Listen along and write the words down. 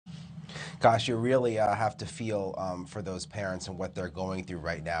Gosh, you really have to feel for those parents and what they're going through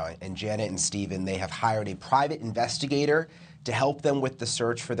right now. And Janet and Stephen, they have hired a private investigator to help them with the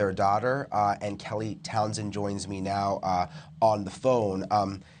search for their daughter. And Kelly Townsend joins me now on the phone.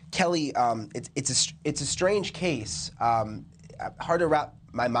 Kelly, it's a strange case. Hard to wrap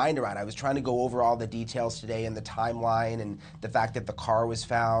my mind around. I was trying to go over all the details today and the timeline and the fact that the car was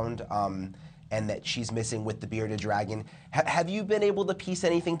found. And that she's missing with the bearded dragon. Have you been able to piece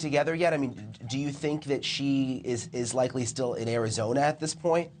anything together yet? I mean, do you think that she is likely still in Arizona at this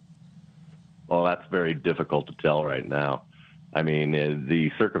point? Well, that's very difficult to tell right now. I mean,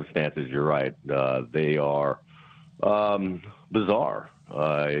 the circumstances, you're right, they are bizarre.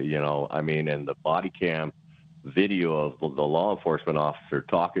 I mean, and the body cam video of the law enforcement officer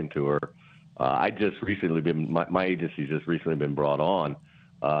talking to her, my agency's just recently been brought on.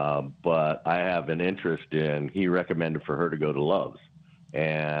 But I have an interest in, he recommended for her to go to Love's.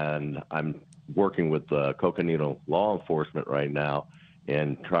 And I'm working with Coconino law enforcement right now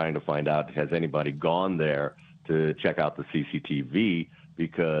and trying to find out, has anybody gone there to check out the CCTV?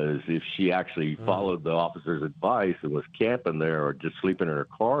 Because if she actually followed the officer's advice and was camping there or just sleeping in her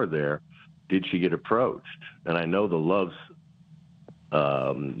car there, did she get approached? And I know the Love's,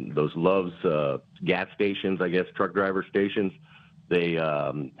 those Love's gas stations, I guess, truck driver stations, they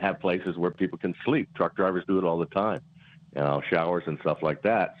have places where people can sleep. Truck drivers do it all the time, showers and stuff like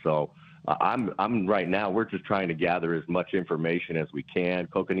that. So I'm right now, we're just trying to gather as much information as we can.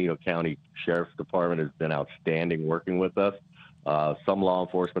 Coconino County Sheriff's Department has been outstanding working with us. Some law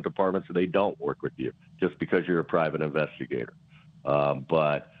enforcement departments, they don't work with you just because you're a private investigator.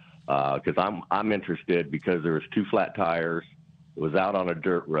 But because I'm interested because there was 2 flat tires. It was out on a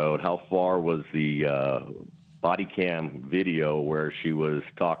dirt road. How far was the body cam video where she was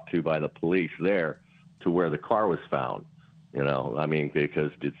talked to by the police there to where the car was found? I mean,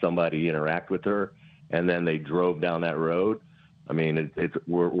 because did somebody interact with her and then they drove down that road? I mean,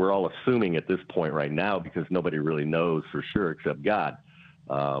 we're all assuming at this point right now because nobody really knows for sure except God.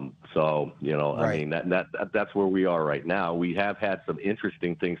 Right. I mean, that's where we are right now. We have had some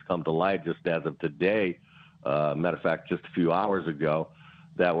interesting things come to light just as of today. Matter of fact, just a few hours ago,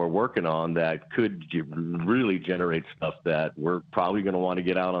 that we're working on that could really generate stuff that we're probably going to want to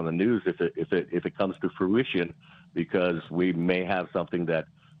get out on the news if it comes to fruition, because we may have something that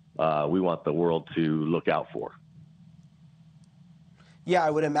we want the world to look out for. Yeah,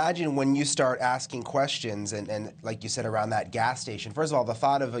 I would imagine when you start asking questions and like you said, around that gas station, first of all, the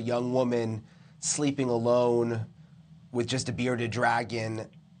thought of a young woman sleeping alone with just a bearded dragon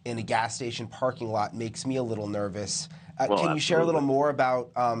in a gas station parking lot makes me a little nervous. Can you share a little more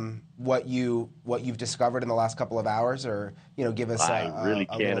about what you've discovered in the last couple of hours, or give us I really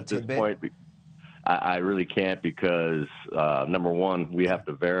can't at this point. I really can't because number one, we have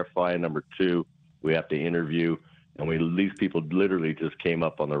to verify. Number two, we have to interview, and these people literally just came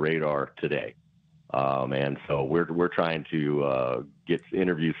up on the radar today, and so we're trying to get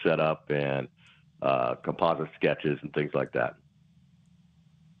interviews set up and composite sketches and things like that.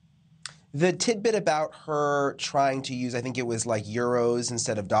 The tidbit about her trying to use, I think it was like euros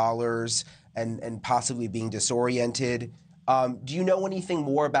instead of dollars, and possibly being disoriented. Do you know anything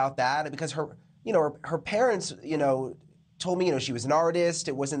more about that? Because her parents, told me, she was an artist.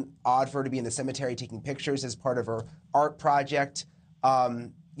 It wasn't odd for her to be in the cemetery taking pictures as part of her art project.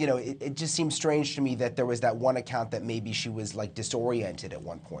 It just seems strange to me that there was that one account that maybe she was like disoriented at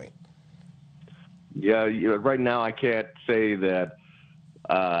one point. Yeah, right now I can't say that.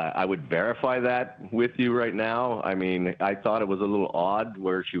 I would verify that with you right now. I mean, I thought it was a little odd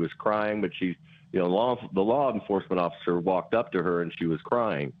where she was crying, but the law enforcement officer walked up to her and she was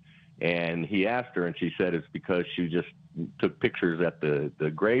crying, and he asked her, and she said it's because she just took pictures at the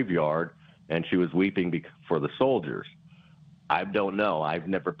graveyard and she was weeping for the soldiers. I don't know. I've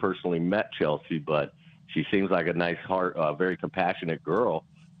never personally met Chelsea, but she seems like a nice heart, very compassionate girl.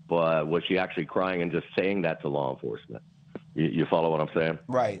 But was she actually crying and just saying that to law enforcement? You follow what I'm saying?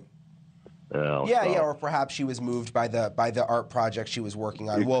 Right. Yeah, or perhaps she was moved by the art project she was working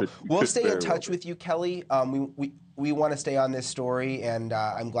on. We'll stay in touch with you, Kelly. We want to stay on this story, and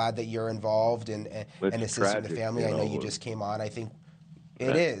I'm glad that you're involved and assisting the family. I know you just came on. I think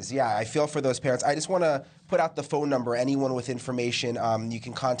it is. Yeah, I feel for those parents. I just want to put out the phone number. Anyone with information, you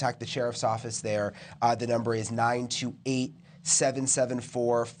can contact the sheriff's office there. The number is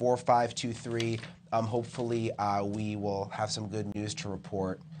 928-774-4523. Hopefully, we will have some good news to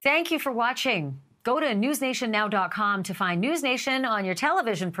report. Thank you for watching. Go to newsnationnow.com to find NewsNation on your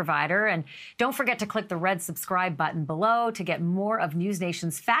television provider. And don't forget to click the red subscribe button below to get more of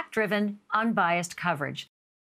NewsNation's fact-driven, unbiased coverage.